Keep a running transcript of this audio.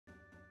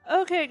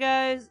Okay,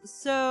 guys,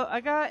 so I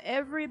got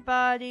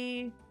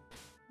everybody.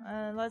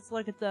 Let's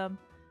look at them.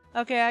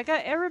 Okay, I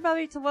got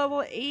everybody to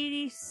level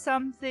 80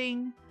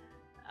 something.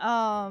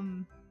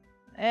 And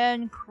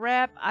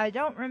crap, I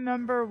don't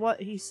remember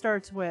what he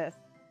starts with.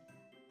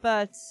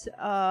 But,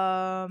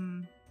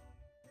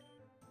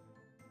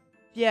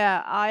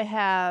 yeah, I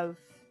have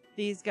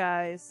these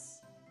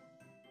guys.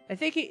 I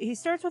think he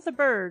starts with a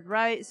bird,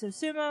 right? So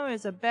Sumo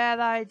is a bad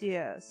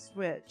idea.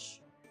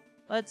 Switch.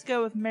 Let's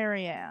go with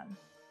Marianne.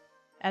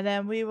 And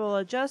then we will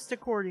adjust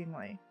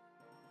accordingly.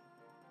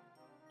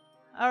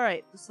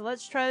 Alright, so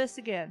let's try this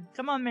again.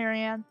 Come on,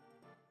 Marianne.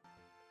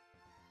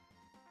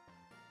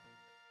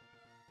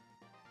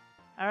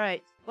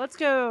 Alright, let's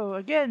go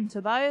again,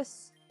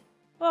 Tobias.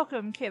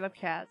 Welcome, Caleb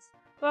Cats.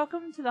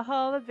 Welcome to the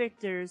Hall of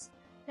Victors.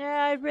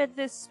 Yeah, I read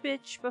this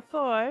speech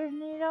before, and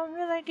you don't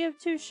really give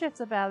two shits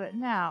about it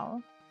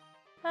now.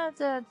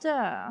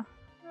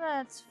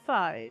 Let's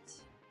fight.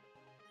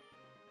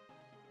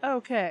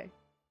 Okay.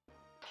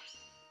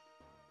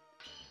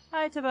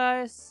 Hi,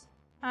 Tobias.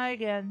 Hi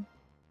again.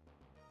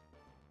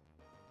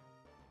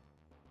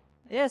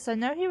 Yes, I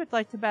know he would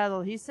like to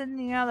battle. He's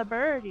sending out a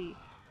birdie.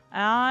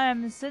 I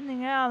am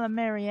sending out a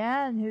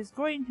Marianne who's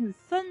going to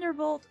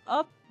thunderbolt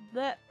up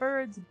that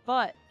bird's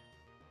butt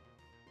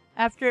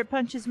after it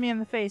punches me in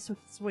the face with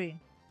its wing.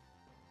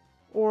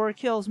 Or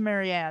kills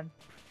Marianne.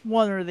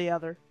 One or the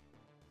other.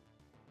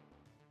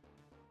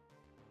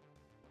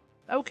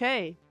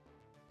 Okay.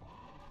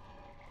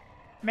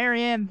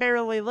 Marianne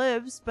barely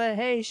lives, but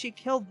hey, she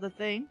killed the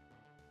thing.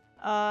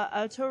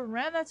 A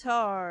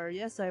Tyranitar.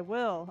 Yes, I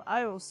will.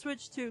 I will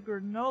switch to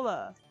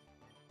Granola.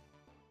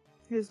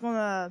 He's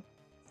gonna...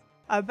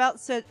 I about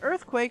said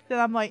Earthquake, then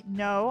I'm like,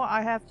 no,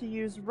 I have to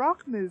use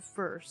Rock Move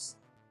first.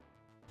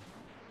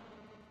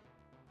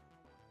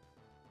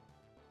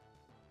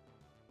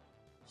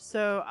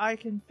 So I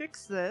can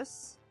fix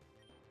this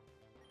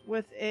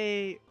with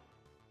a...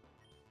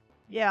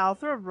 Yeah, I'll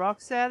throw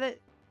rocks at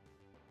it.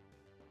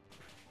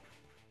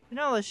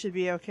 Granola should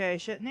be okay,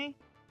 shouldn't he?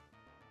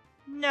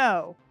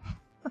 No.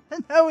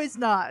 No, he's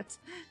not.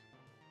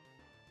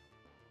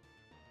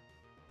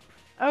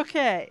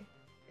 Okay.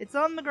 It's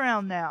on the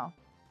ground now.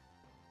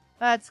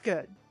 That's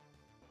good.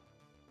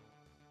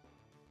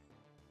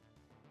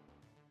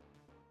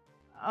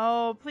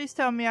 Oh, please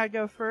tell me I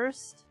go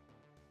first.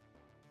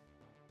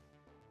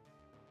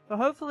 But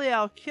hopefully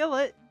I'll kill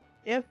it.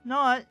 If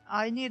not,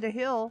 I need a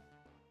heal.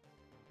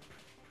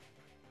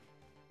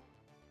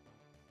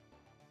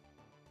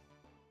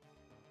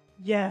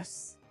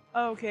 Yes.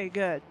 Okay,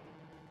 good.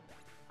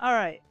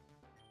 Alright.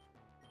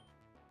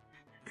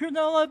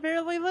 Granola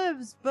barely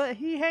lives, but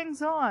he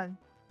hangs on.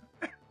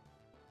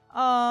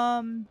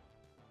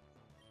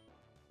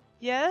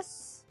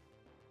 Yes?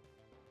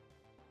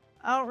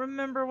 I don't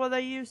remember what I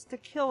used to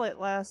kill it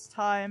last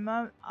time.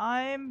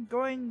 I'm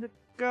going to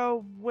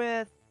go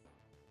with...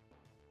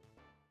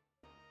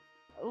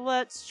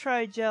 Let's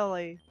try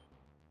Jelly.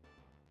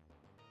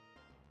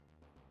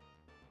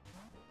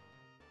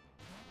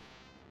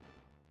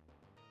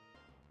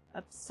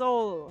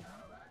 Absol,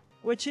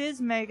 which is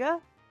Mega,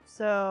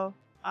 so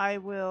I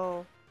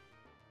will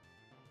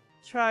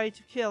try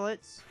to kill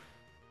it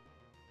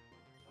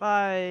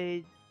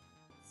by,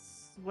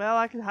 well,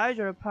 I could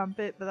Hydro Pump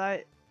it, but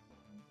I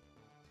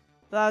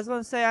was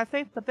going to say, I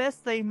think the best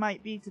thing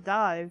might be to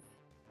dive,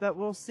 but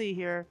we'll see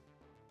here.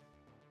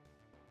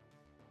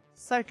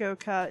 Psycho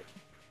Cut.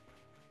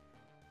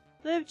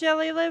 Live,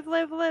 Jelly, live,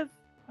 live, live.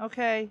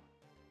 Okay.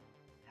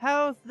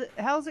 How's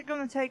it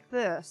going to take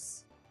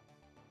this?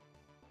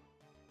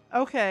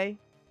 Okay.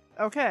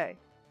 Okay.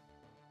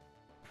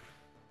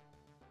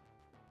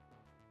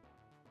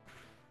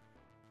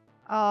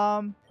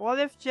 What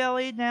if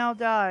Jelly now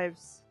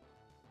dives?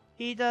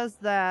 He does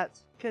that,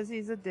 because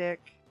he's a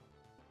dick.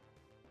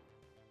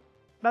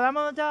 But I'm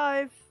gonna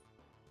dive.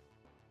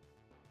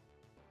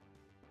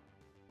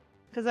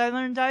 Because I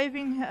learned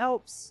diving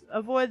helps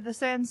avoid the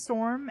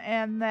sandstorm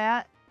and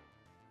that.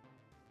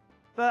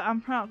 But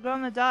I'm not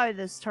gonna die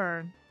this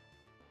turn.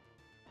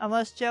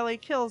 Unless Jelly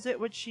kills it,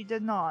 which she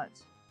did not.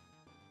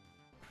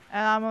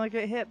 And I'm gonna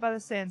get hit by the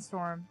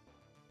sandstorm.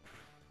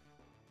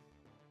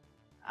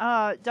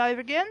 Dive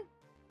again?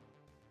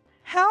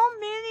 How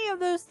many of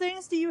those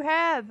things do you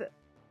have?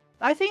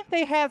 I think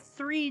they have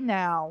 3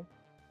 now.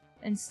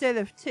 Instead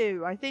of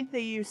 2. I think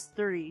they use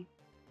 3.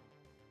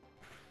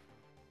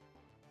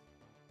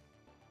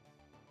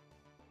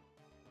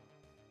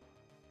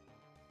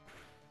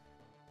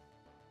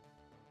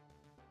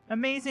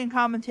 Amazing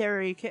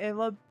commentary,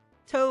 Caleb.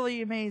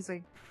 Totally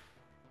amazing.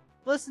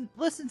 Listen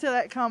to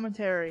that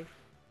commentary.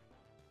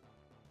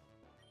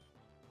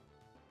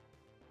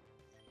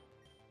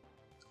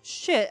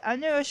 Shit, I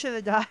knew I should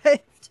have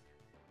dived.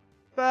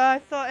 But I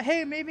thought,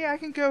 hey, maybe I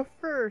can go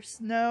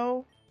first.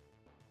 No.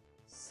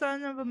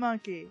 Son of a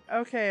monkey.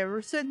 Okay,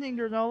 we're sending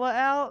Granola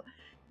out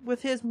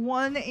with his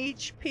 1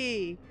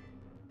 HP.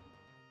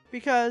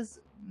 Because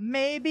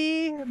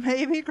maybe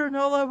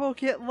Granola will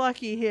get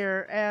lucky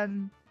here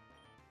and...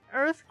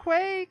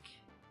 Earthquake?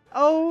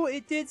 Oh,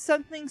 it did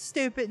something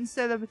stupid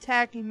instead of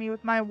attacking me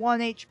with my 1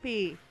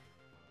 HP.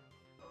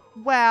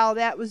 Wow,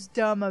 that was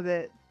dumb of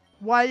it.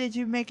 Why did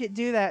you make it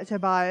do that,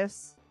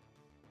 Tobias?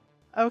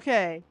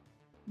 Okay.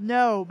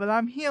 No, but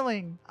I'm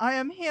healing. I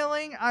am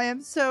healing. I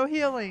am so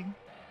healing.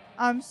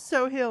 I'm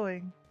so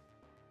healing.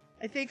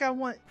 I think I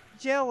want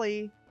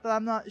jelly, but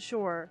I'm not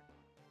sure.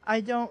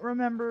 I don't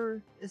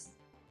remember.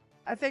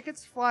 I think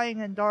it's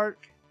flying and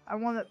dark. I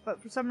want it,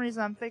 but for some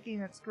reason I'm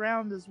thinking it's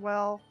ground as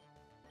well.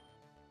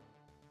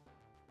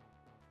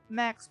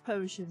 Max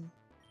potion.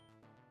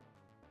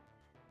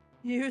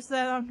 Use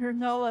that on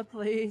granola,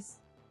 please.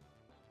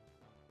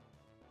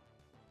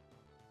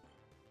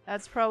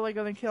 That's probably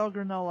gonna kill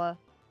granola.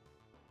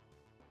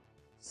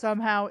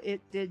 Somehow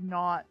it did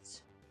not.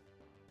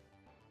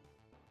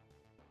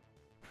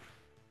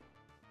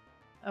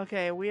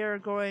 Okay, we are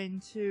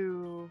going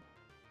to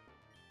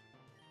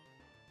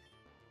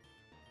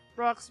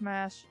rock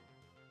smash.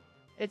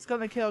 It's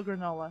gonna kill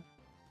granola.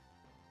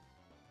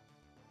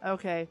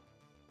 Okay.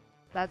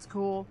 That's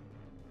cool.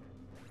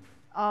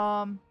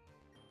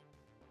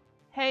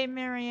 Hey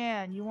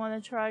Marianne, you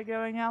wanna try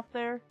going out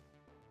there?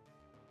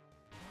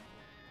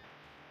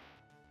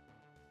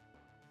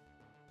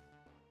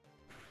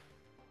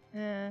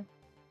 Oh.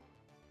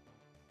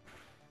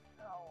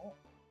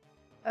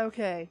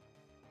 Okay.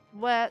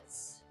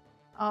 Let's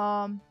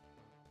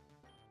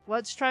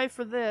try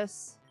for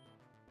this.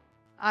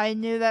 I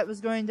knew that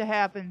was going to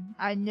happen.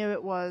 I knew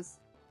it was.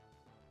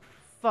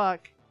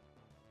 Fuck.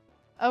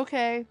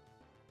 Okay.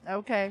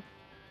 Okay.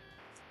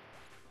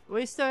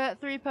 We still got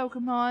 3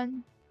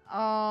 Pokemon.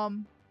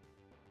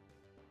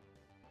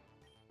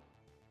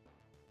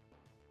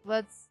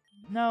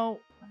 No.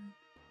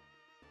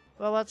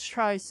 Well, let's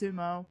try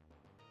Sumo.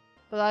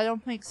 But I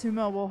don't think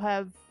Sumo will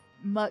have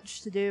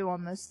much to do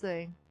on this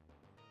thing.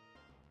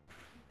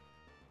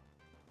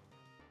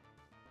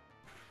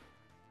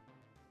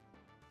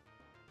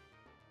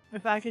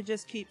 If I could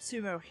just keep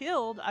Sumo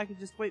healed, I could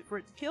just wait for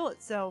it to kill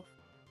itself.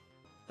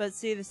 But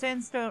see, the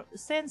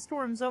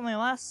sandstorms only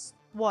last,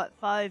 what,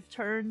 5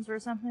 turns or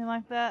something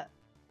like that?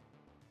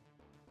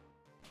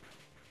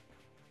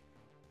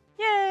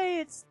 Yay,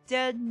 it's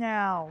dead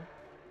now.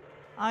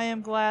 I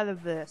am glad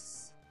of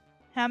this.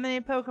 How many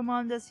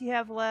Pokemon does he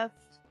have left?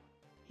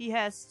 He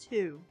has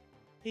 2.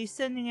 He's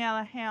sending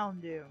out a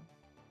Houndoom.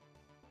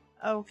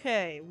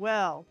 Okay,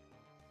 well.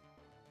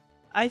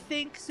 I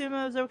think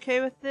Sumo's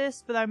okay with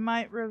this, but I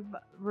might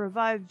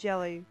revive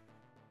Jelly.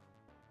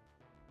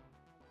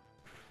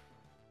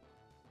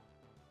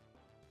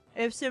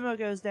 If Sumo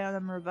goes down,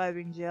 I'm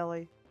reviving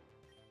Jelly.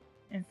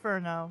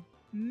 Inferno.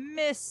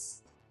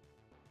 Missed!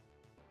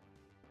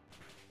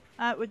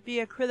 That would be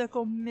a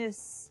critical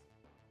miss.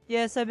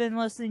 Yes, I've been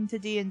listening to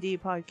D&D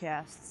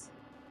podcasts.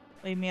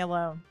 Leave me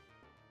alone.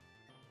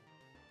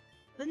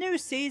 The new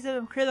season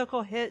of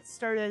Critical Hits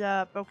started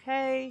up,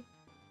 okay?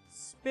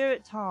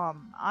 Spirit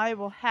Tom, I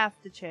will have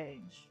to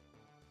change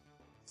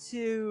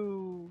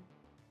to,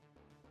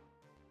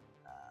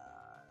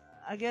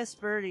 I guess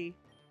Birdie.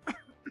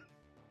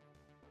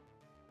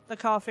 The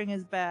coughing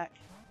is back.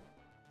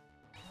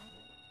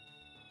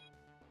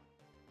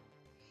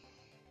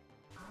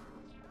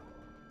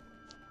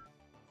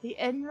 The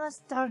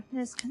endless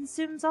darkness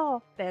consumes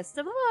all. Best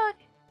of luck!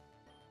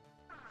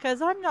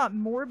 'Cause I'm not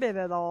morbid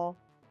at all.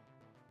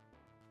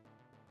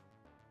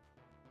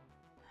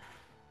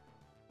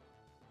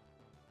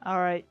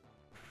 Alright.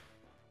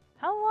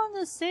 How long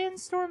does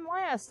Sandstorm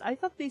last? I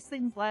thought these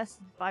things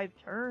lasted 5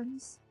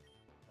 turns.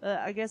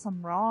 I guess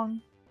I'm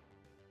wrong.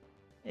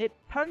 It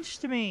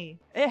punched me.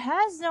 It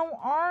has no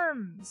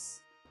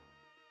arms.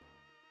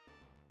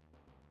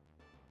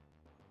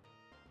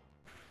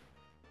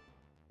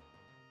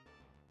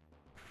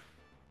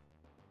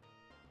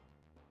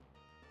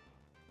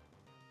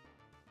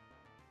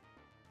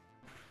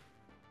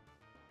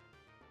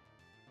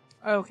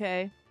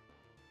 Okay.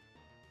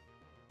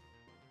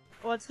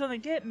 What's gonna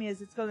get me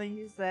is it's gonna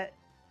use that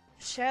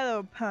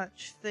shadow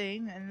punch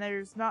thing, and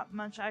there's not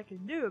much I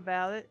can do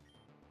about it.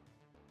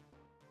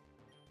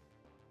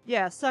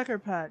 Yeah, sucker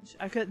punch.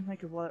 I couldn't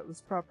think of what it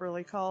was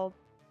properly called.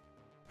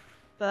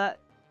 But,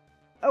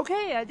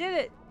 okay, I did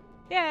it!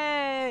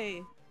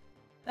 Yay!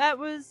 That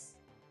was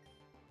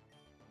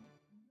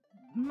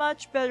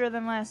much better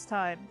than last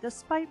time.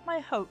 Despite my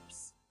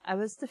hopes, I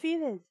was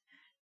defeated.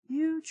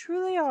 You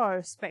truly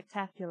are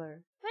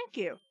spectacular. Thank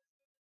you.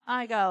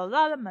 I got a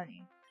lot of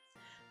money.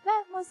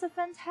 That was a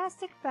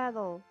fantastic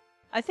battle.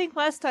 I think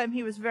last time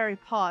he was very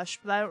posh,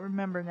 but I don't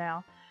remember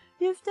now.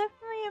 You've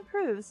definitely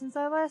improved since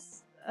I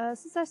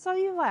saw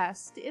you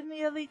last in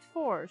the Elite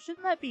Four.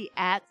 Shouldn't that be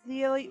at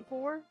the Elite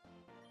Four?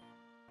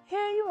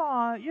 Here you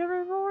are, your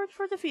reward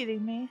for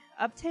defeating me.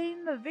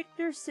 Obtain the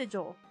Victor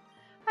Sigil.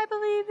 I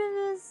believe it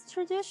is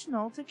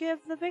traditional to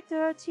give the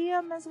victor a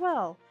TM as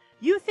well.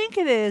 You think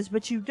it is,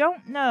 but you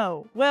don't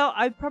know. Well,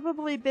 I've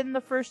probably been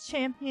the first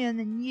champion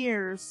in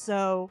years,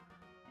 so...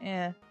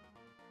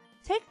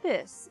 Take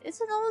this. It's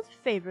an old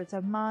favorite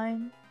of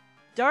mine.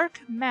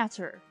 Dark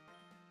Matter.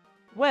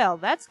 Well,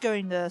 that's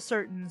going to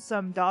certain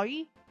some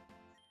doggy.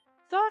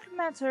 Dark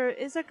Matter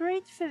is a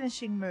great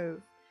finishing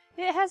move.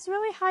 It has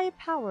really high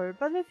power,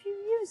 but if you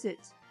use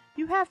it,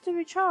 you have to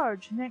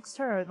recharge next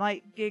turn,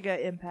 like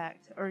Giga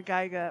Impact, or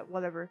Giga,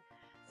 whatever.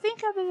 Think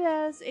of it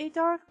as a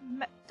dark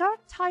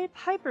type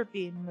Hyper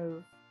Beam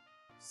move.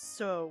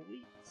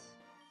 Sweet.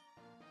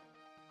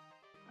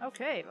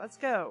 Okay, let's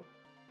go.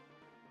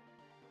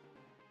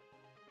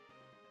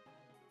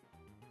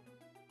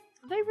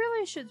 They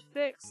really should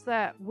fix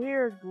that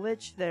weird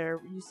glitch there.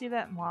 You see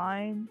that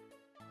line?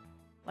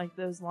 Like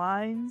those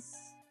lines?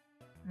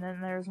 And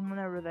then there's one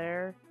over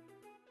there.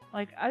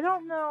 Like, I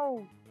don't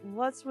know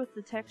what's with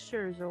the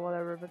textures or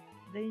whatever, but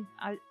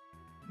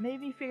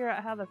maybe figure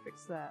out how to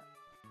fix that.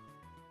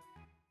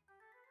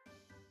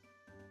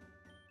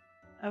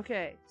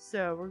 Okay,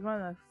 so we're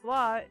gonna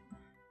fly.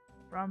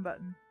 Wrong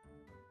button.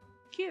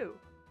 Q.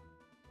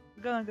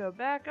 We're gonna go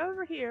back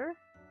over here.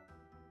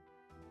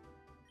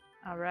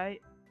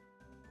 Alright.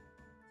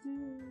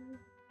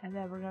 And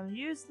then we're gonna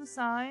use the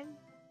sign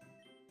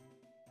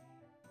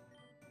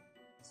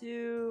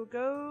to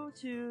go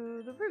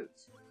to the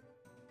root.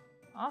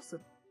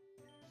 Awesome.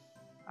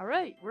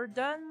 Alright, we're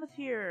done with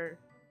here.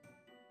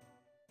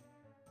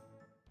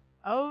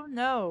 Oh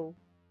no.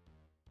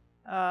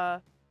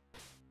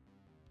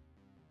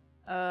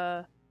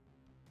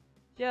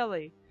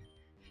 Jelly.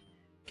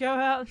 Go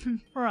out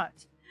in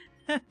front.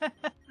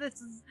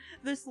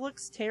 This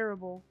looks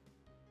terrible.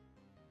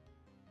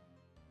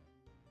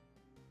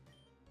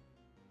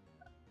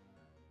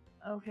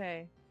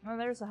 Okay. Well,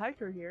 there's a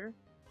hiker here.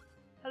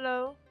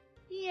 Hello.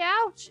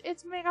 Ouch!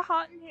 It's mega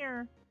hot in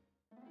here.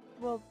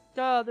 Well,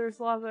 duh, there's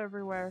lava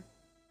everywhere.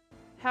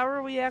 How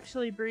are we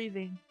actually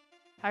breathing?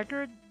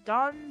 Hiker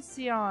Don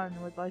Sion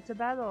would like to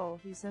battle.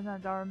 He's in a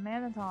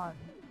Darmaniton.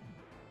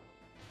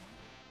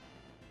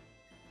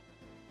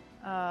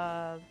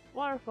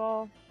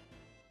 Waterfall.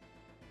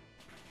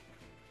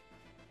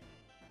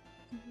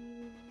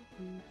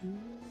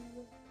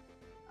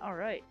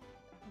 Alright.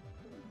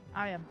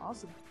 I am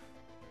awesome.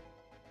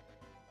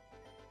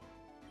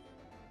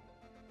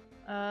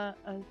 A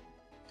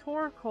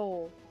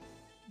Torkoal.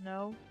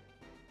 No.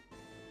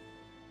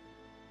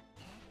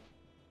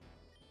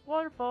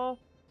 Waterfall.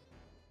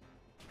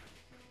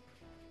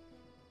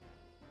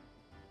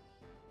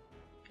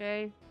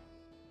 Okay.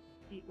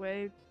 Heat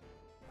wave.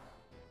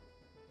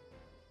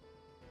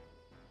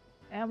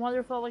 And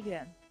waterfall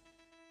again.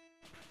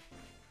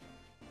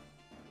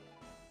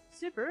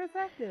 Super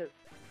effective.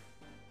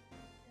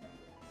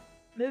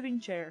 Moving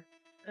chair.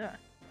 There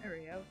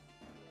we go.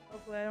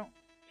 Hopefully I don't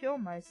kill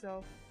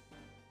myself.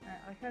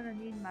 I kind of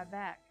need my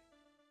back.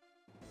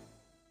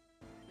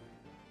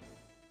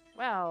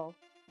 Wow.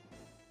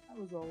 That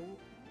was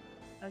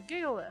a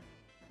Gigalith.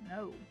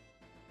 No.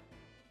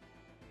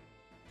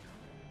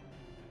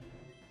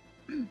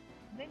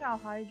 I think I'll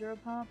Hydro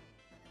Pump.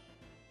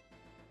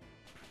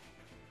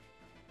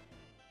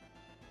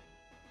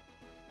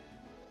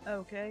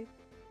 Okay.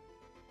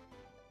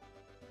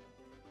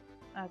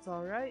 That's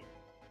alright.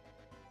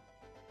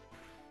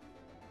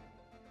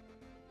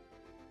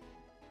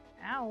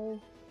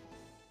 Ow.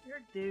 You're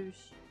a douche.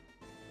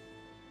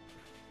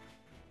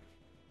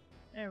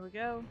 There we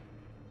go.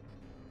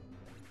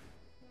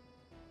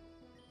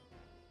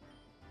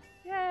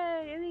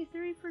 Yay!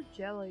 83 for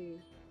Jelly.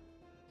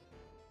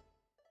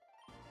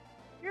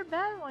 Your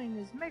battling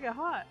is mega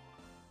hot.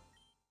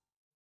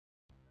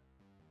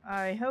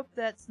 I hope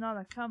that's not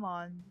a come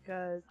on,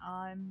 because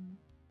I'm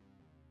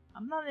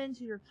not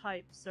into your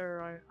type,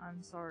 sir.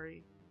 I'm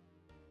sorry.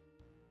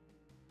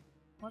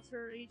 What's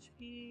her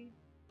HP?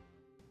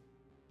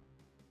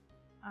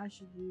 I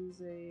should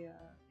use a,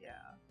 yeah.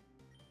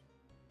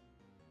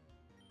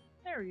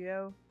 There we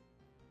go.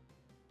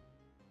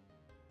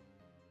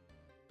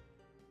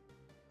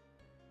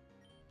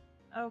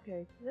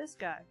 Okay, this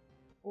guy.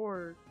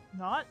 Or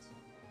not?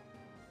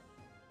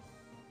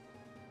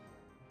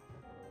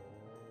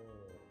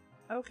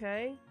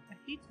 Okay, a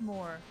heat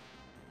more.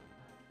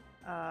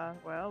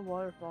 Well,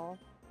 waterfall.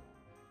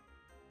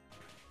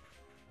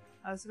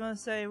 I was gonna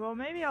say, well,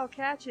 maybe I'll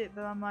catch it,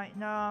 but I'm like,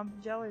 no,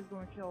 Jelly's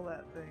gonna kill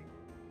that thing.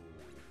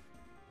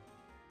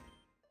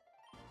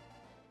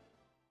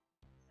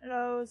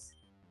 Hellos.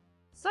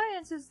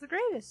 Science is the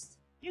greatest.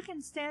 You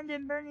can stand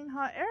in burning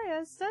hot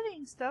areas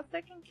studying stuff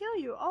that can kill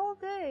you all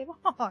day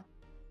long.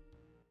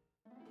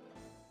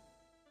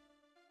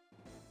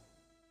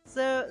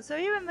 So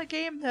even the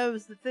game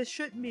knows that this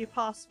shouldn't be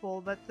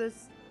possible, that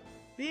this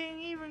being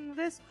even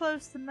this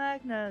close to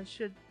Magna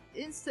should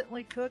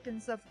instantly cook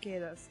and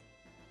suffocate us.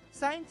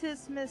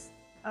 Scientist Miss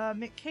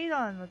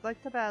McCadon would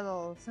like to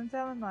battle, sent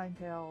out in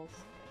Ninetales.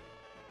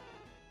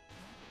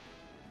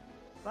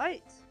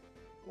 Fight!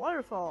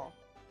 Waterfall!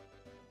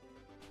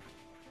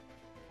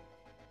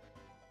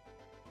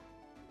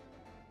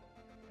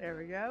 There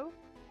we go.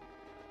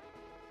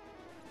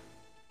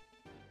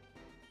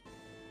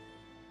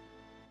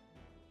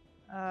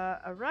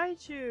 A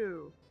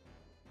Raichu!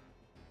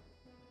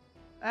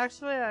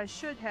 Actually, I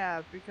should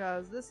have,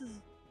 because this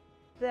is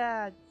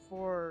bad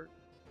for...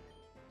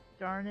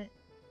 Darn it.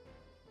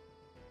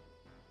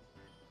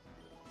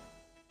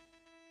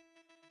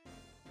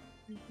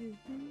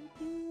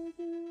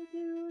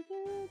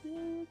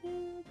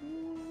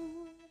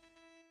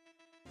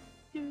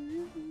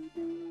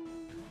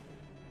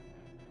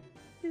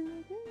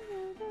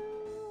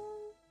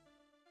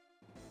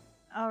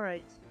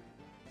 Alright.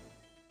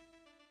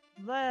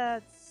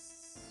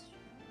 Let's...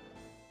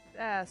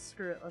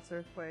 screw it, let's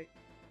earthquake.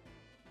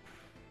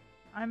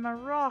 I'm a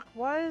rock.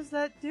 Why does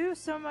that do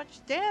so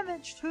much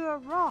damage to a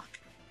rock?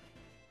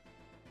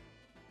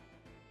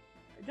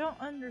 I don't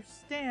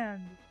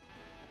understand.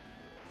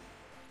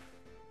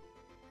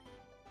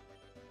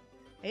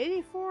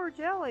 84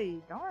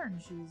 jelly! Darn,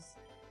 she's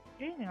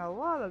gaining a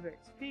lot of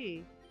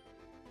XP.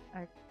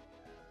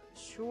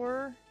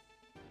 Sure.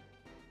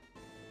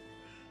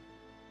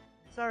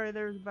 Sorry,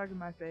 there's a bug in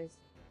my face.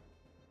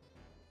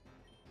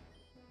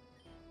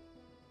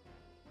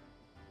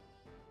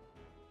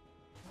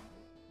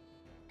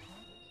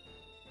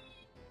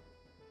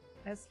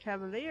 As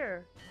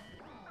Cavalier.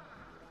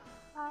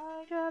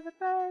 I got a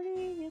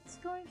birdie, it's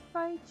going to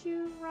fight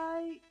you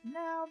right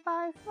now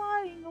by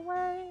flying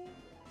away.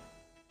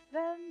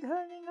 Then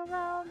turning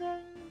around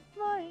and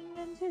flying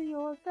into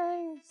your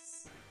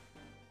face.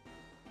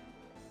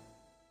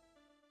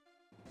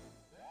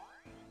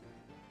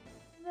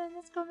 Then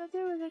it's gonna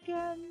do it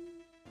again.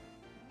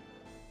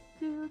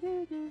 Do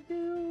do do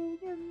do,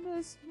 you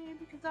missed me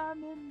because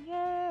I'm in the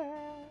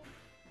air.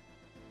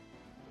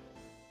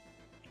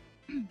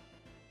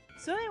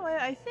 So anyway,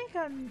 I think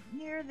I'm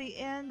near the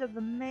end of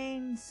the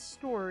main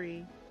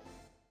story.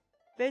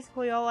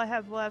 Basically all I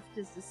have left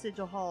is the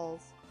Sigil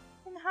halls.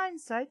 In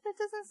hindsight, that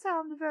doesn't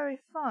sound very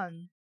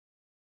fun.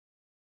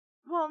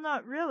 Well,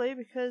 not really,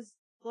 because,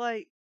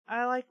 like,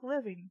 I like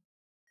living.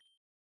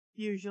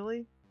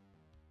 Usually.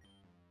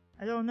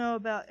 I don't know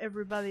about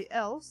everybody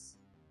else.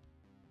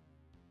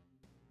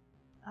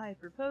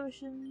 Hyper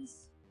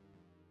potions.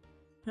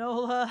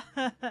 Nola.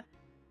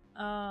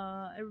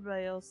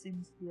 Everybody else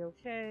seems to be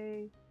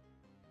okay.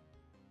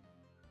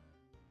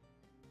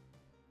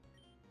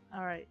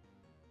 Alright.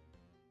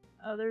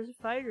 Oh, there's a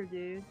fighter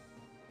dude.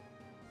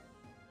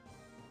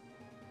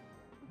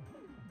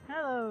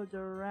 Hello,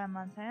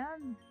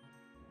 Duramontan.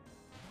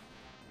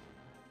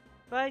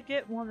 If I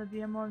get one of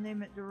you, I'm gonna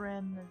name it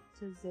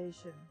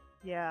Duramatization.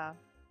 Yeah.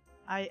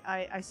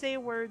 I say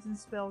words and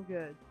spell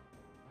good.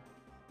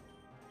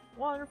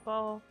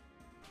 Waterfall.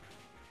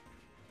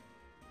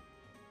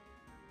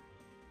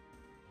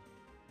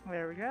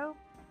 There we go.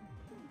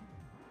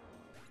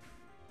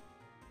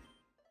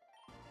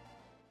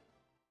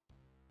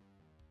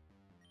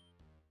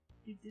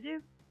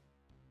 Do-do-do.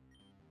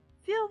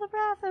 Feel the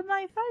wrath of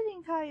my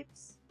fighting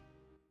types!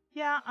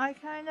 Yeah, I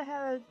kinda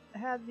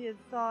had the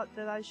thought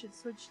that I should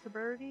switch to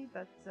Birdie,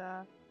 but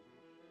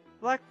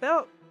Black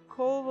Belt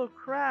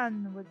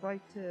Kolokran would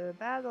like to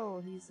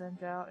battle. He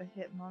sent out a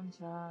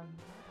Hitmonchan.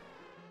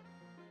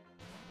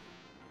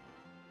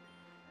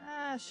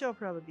 She'll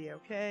probably be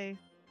okay.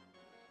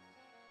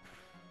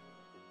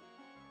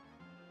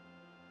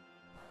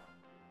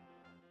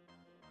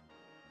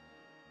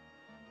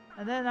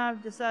 And then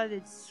I've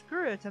decided,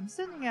 screw it, I'm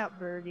sending out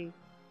Birdie.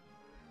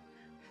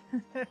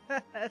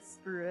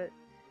 Screw it.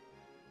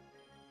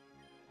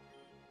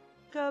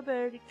 Go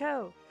Birdie,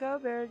 go! Go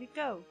Birdie,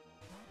 go!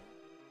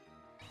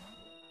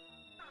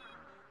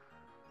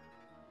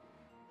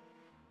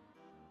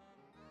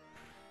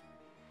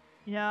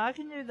 Yeah, I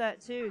can do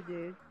that too,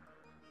 dude.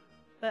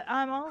 But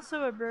I'm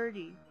also a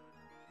Birdie.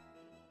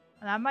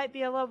 And I might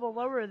be a level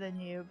lower than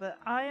you, but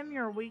I am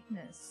your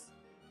weakness.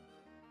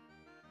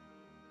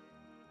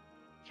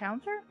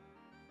 Counter?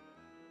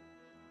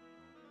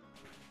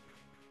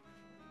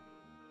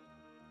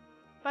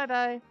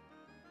 Bye-bye.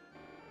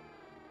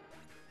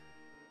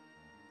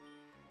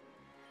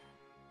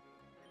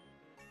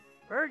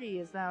 Birdie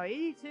is now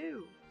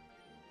 82.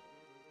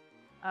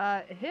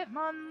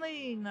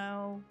 Hitmonlee,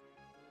 no.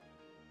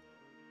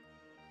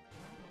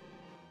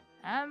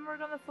 And we're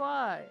gonna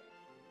fly.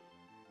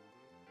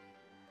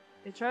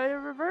 It tried a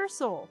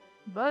reversal,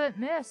 but it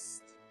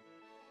missed.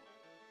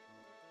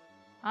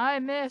 I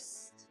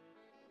missed.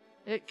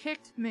 It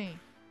kicked me.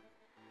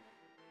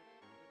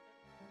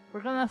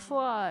 We're gonna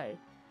fly.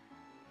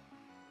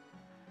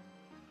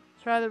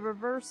 Try the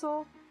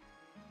reversal.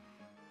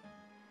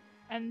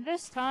 And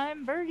this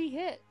time, Birdie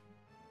hit.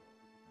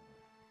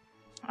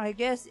 I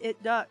guess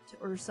it ducked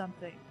or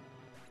something.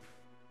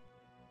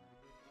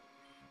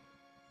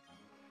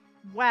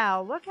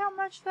 Wow, look how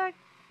much that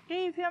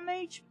gave him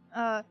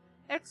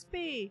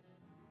XP.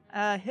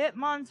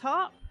 Hitmon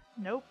top?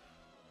 Nope.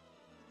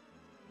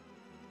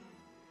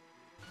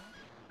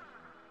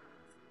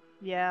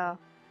 Yeah.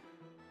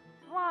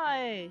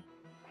 Why?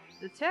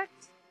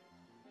 Detect?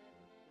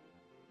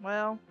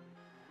 Well,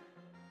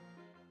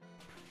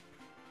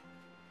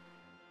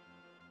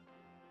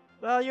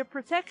 your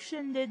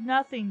protection did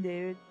nothing,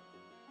 dude.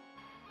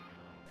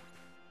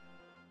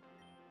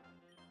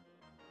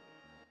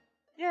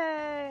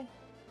 Yay!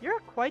 You're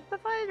quite the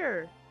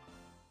fighter!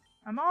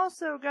 I'm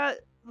also got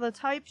the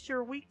types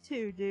you're weak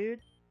to,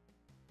 dude.